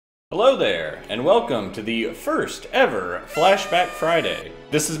Hello there, and welcome to the first ever Flashback Friday.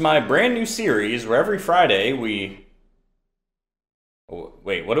 This is my brand new series where every Friday we...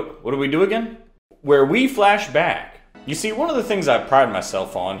 Wait, what do we do again? Where we flash back. You see, one of the things I pride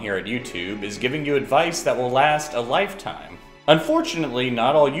myself on here at YouTube is giving you advice that will last a lifetime. Unfortunately,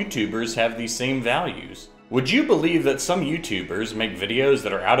 not all YouTubers have these same values. Would you believe that some YouTubers make videos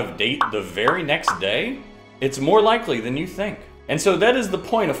that are out of date the very next day? It's more likely than you think. And so that is the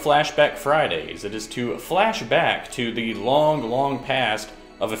point of Flashback Fridays. It is to flash back to the long past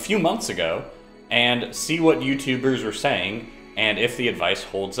of a few months ago and see what YouTubers were saying and if the advice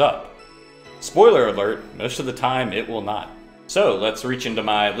holds up. Spoiler alert, most of the time it will not. So let's reach into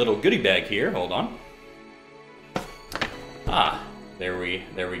my little goodie bag here. Hold on. There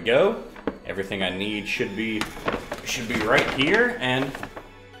we go. Everything I need should be right here. And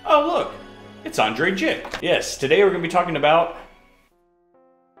oh look, it's Andrei Jikh. Yes, today we're going to be talking about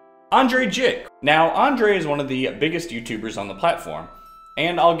Andrei Jikh. Now, Andrei is one of the biggest YouTubers on the platform,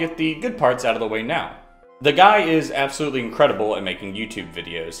 and I'll get the good parts out of the way now. The guy is absolutely incredible at making YouTube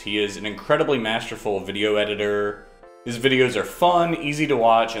videos. He is an incredibly masterful video editor. His videos are fun, easy to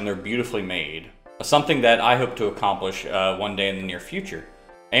watch, and they're beautifully made. Something that I hope to accomplish one day in the near future.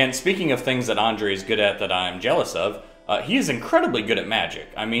 And speaking of things that Andrei is good at that I'm jealous of, he is incredibly good at magic.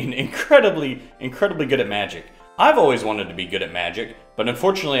 I mean, incredibly good at magic. I've always wanted to be good at magic, but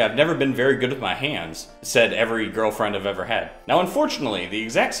unfortunately I've never been very good with my hands, said every girlfriend I've ever had. Now unfortunately, the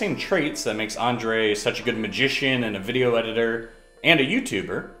exact same traits that makes Andrei such a good magician and a video editor and a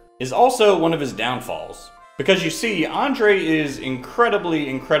YouTuber is also one of his downfalls. Because you see, Andrei is incredibly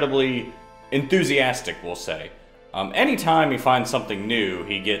enthusiastic, we'll say. Anytime he finds something new,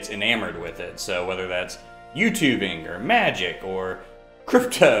 he gets enamored with it. So whether that's YouTubing or magic or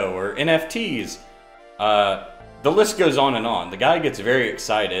crypto or NFTs, the list goes on and on. The guy gets very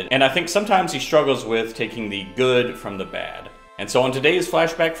excited, and I think sometimes he struggles with taking the good from the bad. And so on today's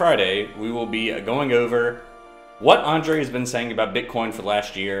Flashback Friday, we will be going over what Andrei has been saying about Bitcoin for the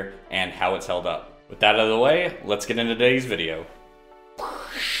last year and how it's held up. With that out of the way, let's get into today's video.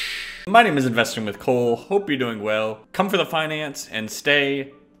 My name is Investing with Cole. Hope you're doing well. Come for the finance and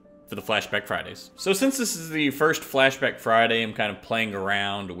stay for the Flashback Fridays. So since this is the first Flashback Friday, I'm kind of playing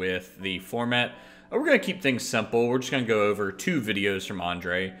around with the format. We're going to keep things simple. We're just going to go over two videos from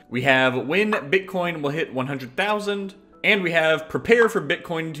Andrei. We have when Bitcoin will hit 100,000, and we have prepare for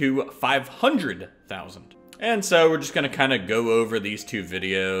Bitcoin to 500,000. And so we're just going to kind of go over these two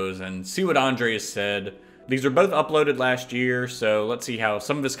videos and see what Andrei has said. These are both uploaded last year, so let's see how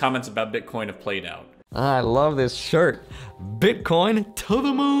some of his comments about Bitcoin have played out. I love this shirt. Bitcoin to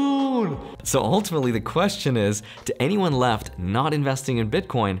the moon! So ultimately the question is, to anyone left not investing in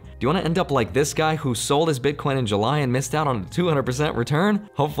Bitcoin, do you want to end up like this guy who sold his Bitcoin in July and missed out on a 200% return?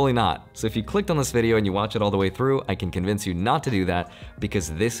 Hopefully not. So if you clicked on this video and you watch it all the way through, I can convince you not to do that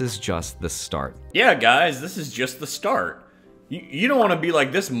because this is just the start. Yeah guys, this is just the start. You don't want to be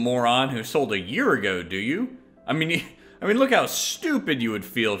like this moron who sold a year ago, do you? I mean, look how stupid you would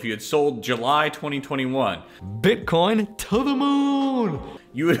feel if you had sold July 2021. Bitcoin to the moon!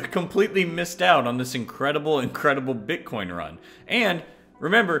 You would have completely missed out on this incredible Bitcoin run. And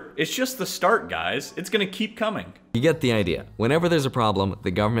remember, it's just the start, guys. It's gonna keep coming. You get the idea. Whenever there's a problem,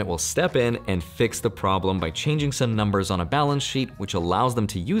 the government will step in and fix the problem by changing some numbers on a balance sheet, which allows them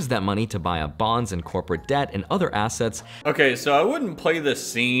to use that money to buy up bonds and corporate debt and other assets. Okay, so I wouldn't play this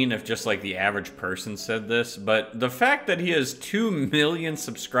scene if just like the average person said this, but the fact that he has 2 million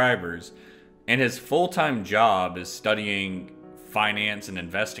subscribers and his full-time job is studying finance and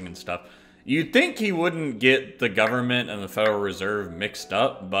investing and stuff, you'd think he wouldn't get the government and the Federal Reserve mixed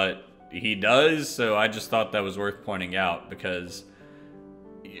up, but he does, so I just thought that was worth pointing out because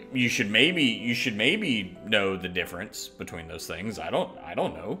you should maybe know the difference between those things. I don't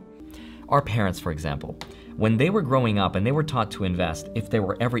know. Our parents, for example, when they were growing up and they were taught to invest, if they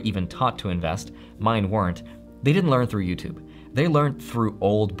were ever even taught to invest, mine weren't, they didn't learn through YouTube. They learned through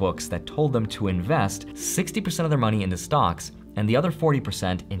old books that told them to invest 60% of their money into stocks and the other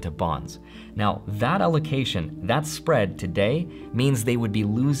 40% into bonds. Now, that allocation, that spread today means they would be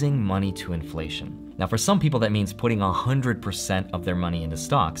losing money to inflation. Now, for some people, that means putting 100% of their money into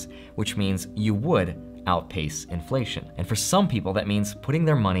stocks, which means you would outpace inflation. And for some people, that means putting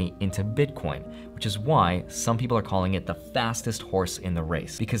their money into Bitcoin, which is why some people are calling it the fastest horse in the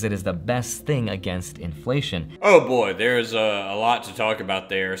race, because it is the best thing against inflation. Oh boy, there's a lot to talk about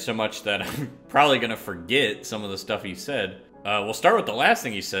there, so much that I'm probably gonna forget some of the stuff he said. We'll start with the last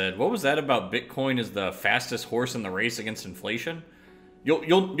thing he said. What was that about Bitcoin is the fastest horse in the race against inflation?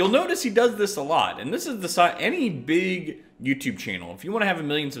 You'll notice he does this a lot, and this is the side. Any big YouTube channel, if you want to have 1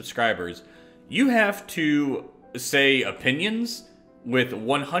 million subscribers, you have to say opinions with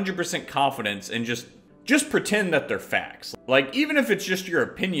 100% confidence and just pretend that they're facts. Like, even if it's just your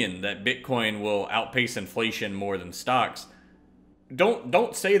opinion that Bitcoin will outpace inflation more than stocks,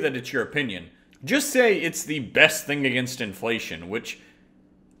 don't say that it's your opinion. Just say it's the best thing against inflation, which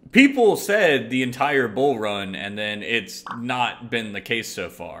people said the entire bull run, and then it's not been the case so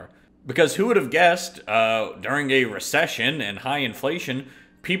far. Because who would have guessed during a recession and high inflation,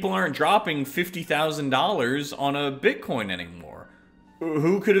 people aren't dropping $50,000 on a Bitcoin anymore?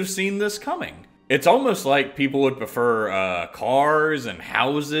 Who could have seen this coming? It's almost like people would prefer cars and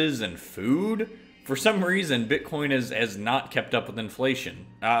houses and food. For some reason, Bitcoin has not kept up with inflation.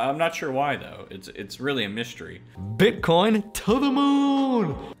 I'm not sure why, though. It's really a mystery. Bitcoin to the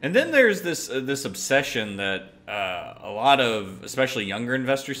moon! And then there's this obsession that a lot of, especially younger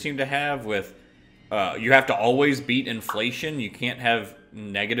investors, seem to have with you have to always beat inflation. You can't have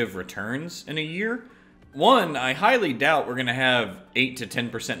negative returns in a year. One, I highly doubt we're going to have 8 to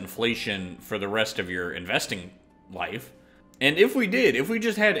 10% inflation for the rest of your investing life. And if we did, if we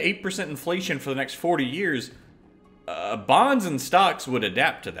just had 8% inflation for the next 40 years, bonds and stocks would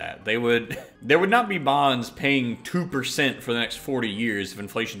adapt to that. There would not be bonds paying 2% for the next 40 years if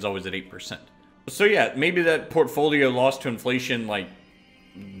inflation's always at 8%. So yeah, maybe that portfolio lost to inflation like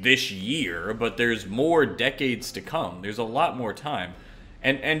this year, but there's more decades to come. There's a lot more time.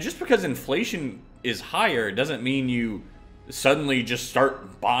 And just because inflation is higher doesn't mean you suddenly just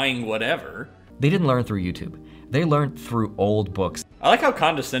start buying whatever. They didn't learn through YouTube. They learned through old books. I like how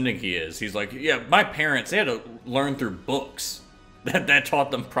condescending he is. He's like, yeah, my parents, they had to learn through books that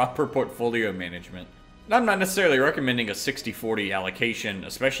taught them proper portfolio management. I'm not necessarily recommending a 60-40 allocation,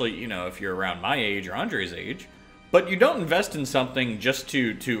 especially, you know, if you're around my age or Andrei's age. But you don't invest in something just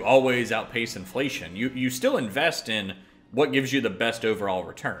to always outpace inflation. You still invest in what gives you the best overall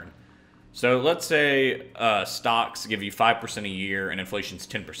return. So let's say stocks give you 5% a year and inflation's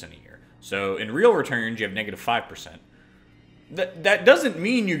 10% a year. So in real returns, you have negative 5%. That doesn't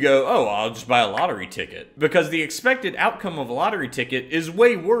mean you go, oh, I'll just buy a lottery ticket. Because the expected outcome of a lottery ticket is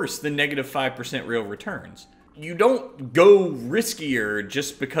way worse than negative 5% real returns. You don't go riskier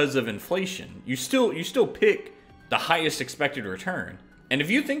just because of inflation. You still pick the highest expected return. And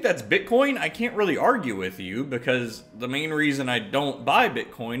if you think that's Bitcoin, I can't really argue with you, because the main reason I don't buy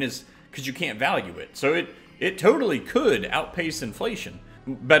Bitcoin is because you can't value it. So it totally could outpace inflation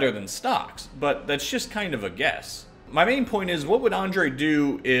better than stocks, but that's just kind of a guess. My main point is, what would Andrei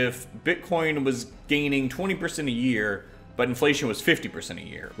do if Bitcoin was gaining 20% a year, but inflation was 50% a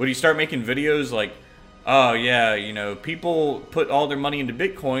year? Would he start making videos like, oh yeah, you know, people put all their money into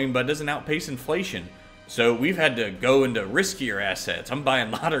Bitcoin, but it doesn't outpace inflation, so we've had to go into riskier assets. I'm buying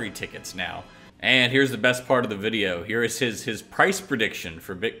lottery tickets now. And here's the best part of the video. Here is his price prediction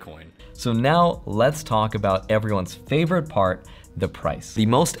for Bitcoin. So now let's talk about everyone's favorite part, the price. The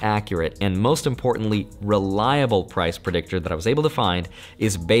most accurate and most importantly reliable price predictor that I was able to find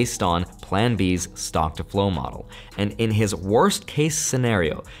is based on Plan B's stock to flow model. And in his worst case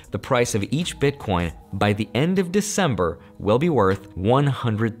scenario, the price of each Bitcoin by the end of December will be worth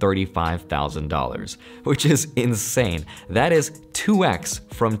 $135,000, which is insane. That is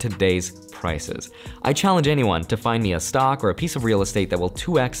 2x from today's prices. I challenge anyone to find me a stock or a piece of real estate that will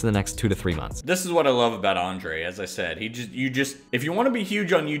 2x in the next 2 to 3 months. This is what I love about Andrei. As I said, if you want to be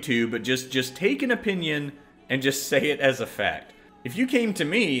huge on YouTube, just take an opinion and just say it as a fact. If you came to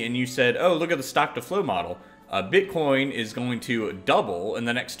me and you said, oh, look at the stock to flow model, Bitcoin is going to double in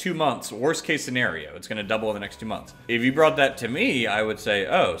the next 2 months, worst case scenario, it's going to double in the next 2 months. If you brought that to me, I would say,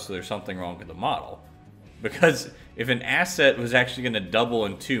 oh, so there's something wrong with the model. Because if an asset was actually going to double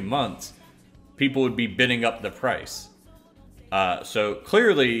in 2 months, people would be bidding up the price. So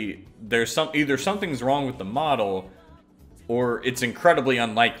clearly, there's either something's wrong with the model, or it's incredibly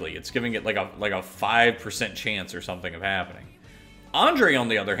unlikely. It's giving it like a 5% chance or something of happening. Andrei, on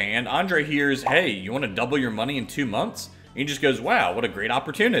the other hand, Andrei hears, hey, you want to double your money in 2 months? And he just goes, wow, what a great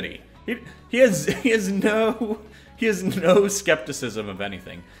opportunity. He has no skepticism of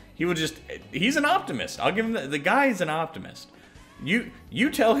anything. He's an optimist. I'll give him the guy's an optimist. You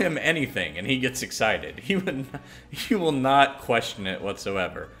tell him anything and he gets excited. He will not question it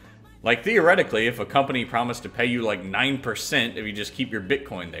whatsoever. Like, theoretically, if a company promised to pay you like 9% if you just keep your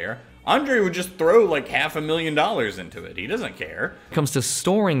Bitcoin there, Andrei would just throw like $500,000 into it. He doesn't care. When it comes to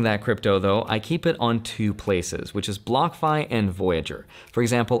storing that crypto though, I keep it on 2 places, which is BlockFi and Voyager. For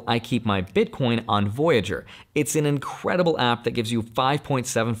example, I keep my Bitcoin on Voyager. It's an incredible app that gives you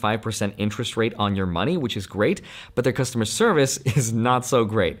 5.75% interest rate on your money, which is great, but their customer service is not so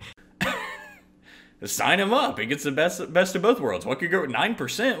great. Sign him up. He gets the best of both worlds. What could go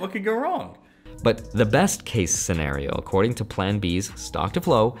 9%? What could go wrong? But the best case scenario, according to Plan B's stock to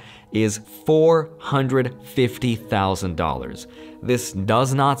flow, is $450,000. This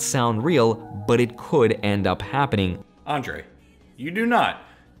does not sound real, but it could end up happening. Andrei, you do not.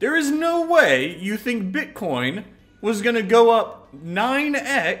 There is no way you think Bitcoin was gonna go up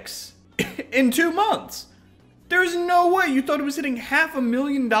 9x in 2 months. There's no way you thought it was hitting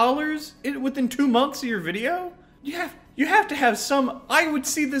 $500,000 within 2 months of your video? You have to have some. I would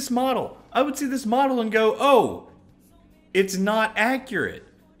see this model. I would see this model and go, oh, it's not accurate.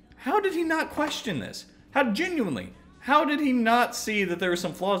 How did he not question this? How did he not see that there were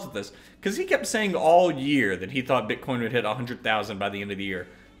some flaws with this? Because he kept saying all year that he thought Bitcoin would hit 100,000 by the end of the year,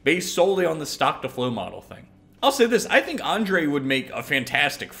 based solely on the stock to flow model thing. I'll say this, I think Andrei would make a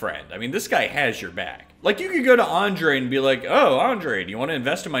fantastic friend. I mean, this guy has your back. Like, you could go to Andrei and be like, oh, Andrei, do you want to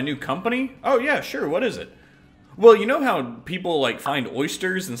invest in my new company? Oh, yeah, sure, what is it? Well, you know how people, like, find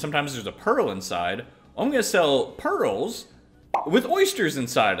oysters and sometimes there's a pearl inside? I'm going to sell pearls with oysters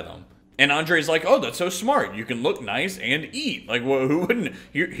inside of them. And Andrei's like, oh, that's so smart. You can look nice and eat. Like, well, who wouldn't?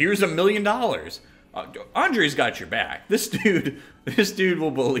 Here's $1 million. Andrei's got your back. This dude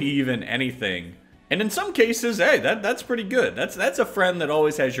will believe in anything. And in some cases, hey, that's pretty good. That's a friend that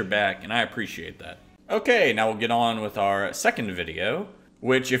always has your back, and I appreciate that. Okay, now we'll get on with our second video,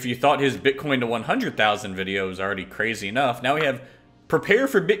 which if you thought his Bitcoin to 100,000 video was already crazy enough, now we have prepare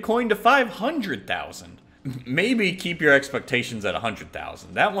for Bitcoin to 500,000. Maybe keep your expectations at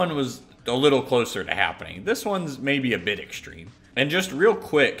 100,000. That one was a little closer to happening. This one's maybe a bit extreme. And just real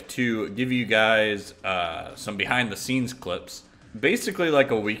quick to give you guys some behind the scenes clips. Basically like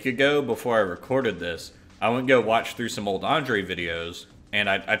a week ago before I recorded this, I went and go watch through some old Andrei videos, and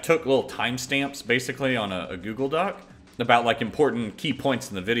I took little timestamps basically on a Google Doc about like important key points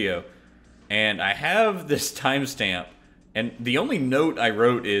in the video. And I have this timestamp, and the only note I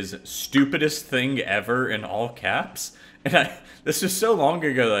wrote is stupidest thing ever in all caps. And this was so long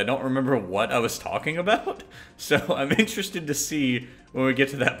ago that I don't remember what I was talking about. So I'm interested to see when we get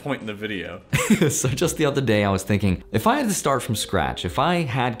to that point in the video. So just the other day I was thinking, if I had to start from scratch, if I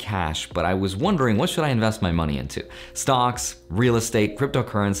had cash, but I was wondering what should I invest my money into? Stocks, real estate,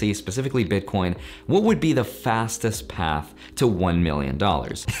 cryptocurrency, specifically Bitcoin, what would be the fastest path to $1 million?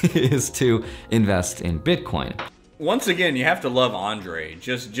 Is to invest in Bitcoin. Once again, you have to love Andrei.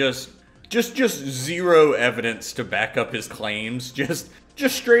 Just zero evidence to back up his claims. Just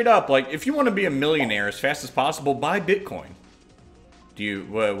straight up, like, if you want to be a millionaire as fast as possible, buy Bitcoin.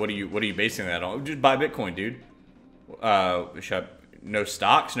 What are you basing that on? Just buy Bitcoin, dude. No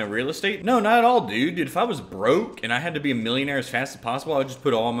stocks, no real estate? No, not at all, dude. If I was broke and I had to be a millionaire as fast as possible, I would just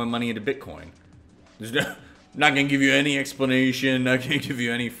put all my money into Bitcoin. I'm not gonna give you any explanation, not gonna give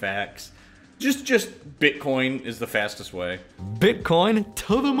you any facts. Just Bitcoin is the fastest way. Bitcoin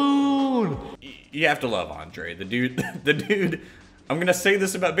to the moon! You have to love Andrei. The dude, I'm gonna say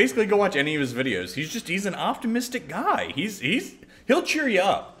this about, basically go watch any of his videos. He's an optimistic guy. He'll cheer you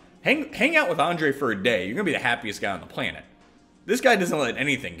up. Hang out with Andrei for a day. You're gonna be the happiest guy on the planet. This guy doesn't let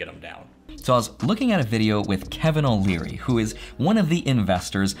anything get him down. So I was looking at a video with Kevin O'Leary, who is one of the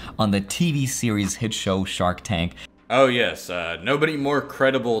investors on the TV series hit show Shark Tank. Oh yes, nobody more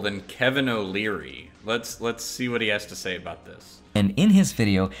credible than Kevin O'Leary. Let's see what he has to say about this. And in his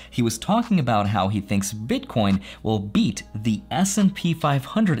video, he was talking about how he thinks Bitcoin will beat the S&P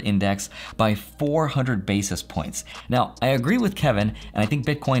 500 index by 400 basis points. Now, I agree with Kevin, and I think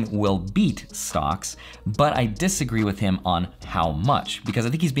Bitcoin will beat stocks, but I disagree with him on how much, because I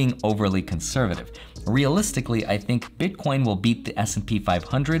think he's being overly conservative. Realistically, I think Bitcoin will beat the S&P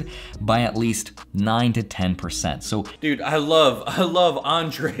 500 by at least 9 to 10%. So, dude, I love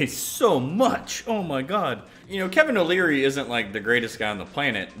Andrei so much. Oh my God. You know, Kevin O'Leary isn't like the greatest guy on the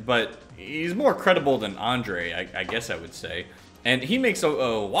planet, but he's more credible than Andrei, I guess I would say. And he makes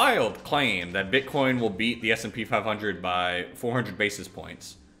a wild claim that Bitcoin will beat the S&P 500 by 400 basis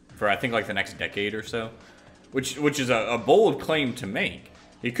points for, I think, like the next decade or so, which is a bold claim to make.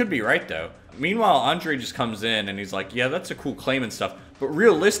 He could be right, though. Meanwhile, Andrei just comes in and he's like, yeah, that's a cool claim and stuff, but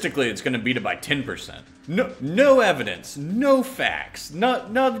realistically, it's going to beat it by 10%. No evidence, no facts,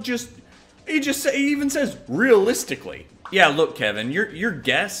 he even says realistically. Yeah, look, Kevin, your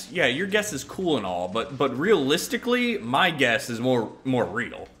guess is cool and all, but realistically, my guess is more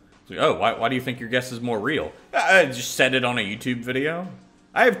real. Like, oh, why do you think your guess is more real? I just said it on a YouTube video.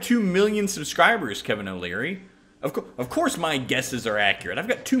 I have 2 million subscribers, Kevin O'Leary. Of course my guesses are accurate. I've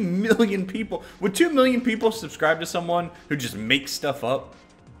got 2 million people. Would 2 million people subscribe to someone who just makes stuff up?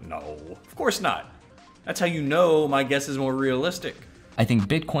 No, of course not. That's how you know my guess is more realistic. I think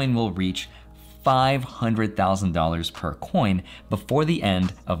Bitcoin will reach $500,000 per coin before the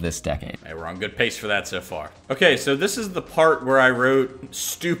end of this decade. Hey, we're on good pace for that so far. Okay, so this is the part where I wrote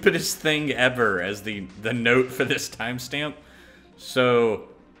stupidest thing ever as the note for this timestamp. So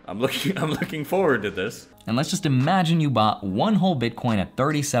I'm looking forward to this. And let's just imagine you bought one whole Bitcoin at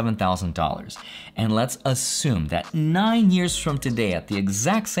 $37,000. And let's assume that 9 years from today, at the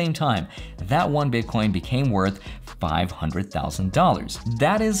exact same time, that one Bitcoin became worth $500,000.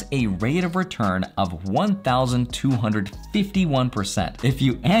 That is a rate of return of 1,251%. If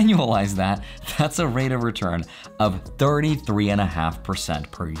you annualize that, that's a rate of return of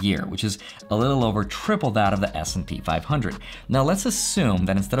 33.5% per year, which is a little over triple that of the S&P 500. Now let's assume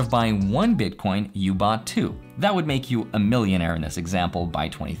that instead of buying one Bitcoin, you bought two. That would make you a millionaire in this example by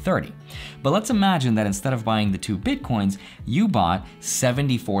 2030. But let's imagine that instead of buying the 2 Bitcoins, you bought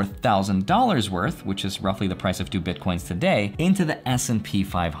 $74,000 worth, which is roughly the price of 2 Bitcoins today, into the S&P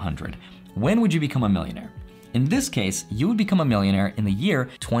 500. When would you become a millionaire? In this case, you would become a millionaire in the year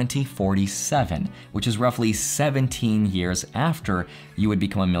 2047, which is roughly 17 years after you would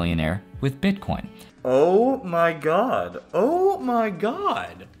become a millionaire with Bitcoin. Oh my God. Oh my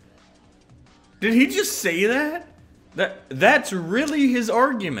God. Did he just say that? That's really his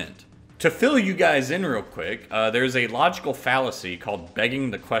argument. To fill you guys in real quick, there's a logical fallacy called begging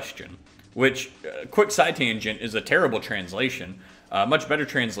the question, which, quick side tangent, is a terrible translation. Much better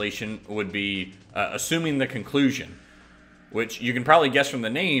translation would be assuming the conclusion, which you can probably guess from the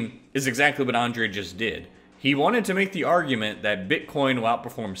name is exactly what Andrei just did. He wanted to make the argument that Bitcoin will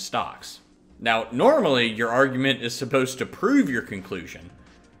outperform stocks. Now, normally your argument is supposed to prove your conclusion.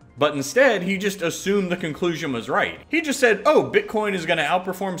 But instead, he just assumed the conclusion was right. He just said, oh, Bitcoin is going to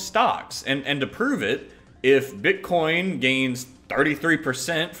outperform stocks. And to prove it, if Bitcoin gains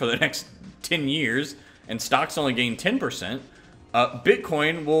 33% for the next 10 years and stocks only gain 10%,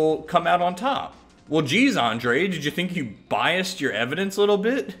 Bitcoin will come out on top. Well, geez, Andrei, did you think you biased your evidence a little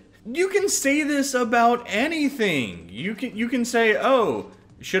bit? You can say this about anything. You can say, oh,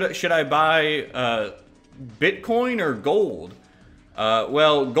 should I buy Bitcoin or gold?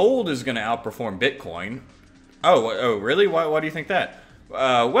 Well, gold is going to outperform Bitcoin. Oh, really? Why do you think that?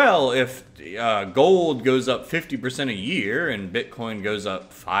 Well, if gold goes up 50% a year and Bitcoin goes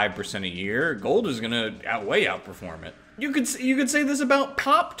up 5% a year, gold is going to outperform it. You could say this about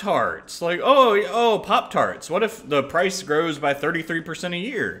Pop-Tarts. Like, oh, Pop-Tarts. What if the price grows by 33% a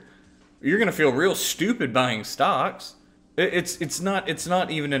year? You're going to feel real stupid buying stocks. It's not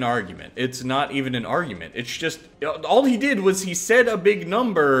even an argument. It's not even an argument. It's just, all he did was he said a big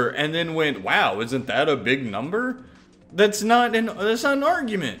number and then went, wow, isn't that a big number? That's not an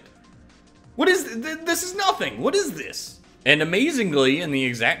argument. What is, this is nothing. What is this? And amazingly, in the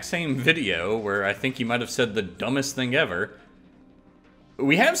exact same video, where I think he might have said the dumbest thing ever,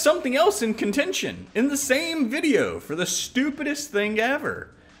 we have something else in contention in the same video for the stupidest thing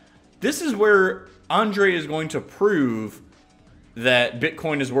ever. This is where Andrei is going to prove that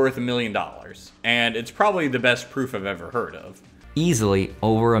Bitcoin is worth $1 million. And it's probably the best proof I've ever heard of. Easily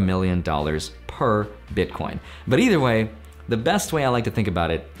over $1 million per Bitcoin. But either way, the best way I like to think about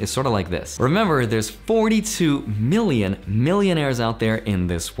it is sort of like this. Remember, there's 42 million millionaires out there in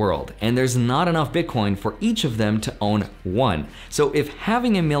this world, and there's not enough Bitcoin for each of them to own one. So if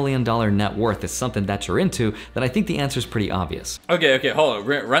having $1 million net worth is something that you're into, then I think the answer is pretty obvious. Okay, hold on.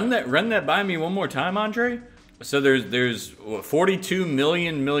 Run that by me one more time, Andrei. So there's 42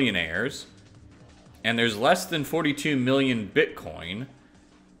 million millionaires, and there's less than 42 million Bitcoin.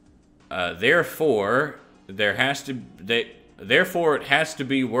 Therefore, it has to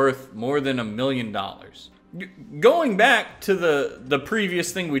be worth more than $1 million. Going back to the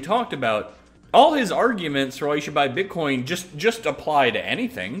previous thing we talked about, all his arguments for why you should buy Bitcoin just apply to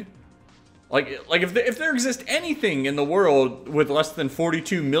anything. Like if there exists anything in the world with less than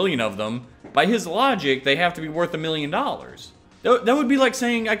 42 million of them, by his logic, they have to be worth $1 million. That would be like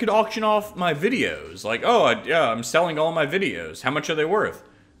saying I could auction off my videos. Like, oh, yeah, I'm selling all my videos. How much are they worth?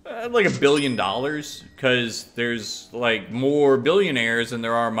 Like $1 billion, because there's like more billionaires than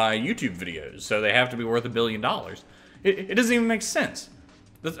there are my YouTube videos, so they have to be worth $1 billion. It doesn't even make sense.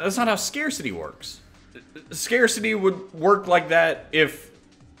 That's not how scarcity works. Scarcity would work like that if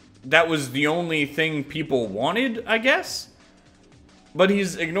that was the only thing people wanted, I guess. But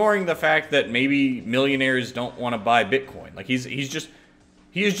he's ignoring the fact that maybe millionaires don't want to buy Bitcoin. Like he's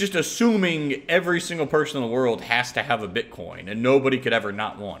He is just assuming every single person in the world has to have a Bitcoin, and nobody could ever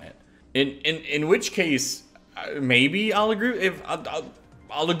not want it. In which case, maybe I'll agree.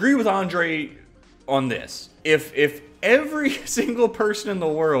 I'll agree with Andrei on this. If every single person in the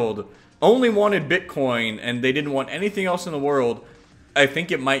world only wanted Bitcoin and they didn't want anything else in the world, I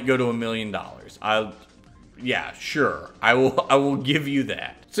think it might go to $1 million. Yeah, sure. I will give you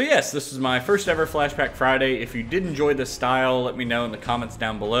that. So yes, this is my first ever Flashback Friday. If you did enjoy this style, let me know in the comments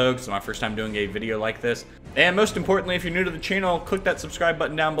down below, because it's my first time doing a video like this. And most importantly, if you're new to the channel, click that subscribe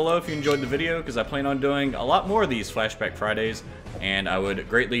button down below if you enjoyed the video, because I plan on doing a lot more of these Flashback Fridays, and I would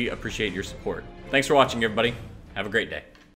greatly appreciate your support. Thanks for watching, everybody. Have a great day.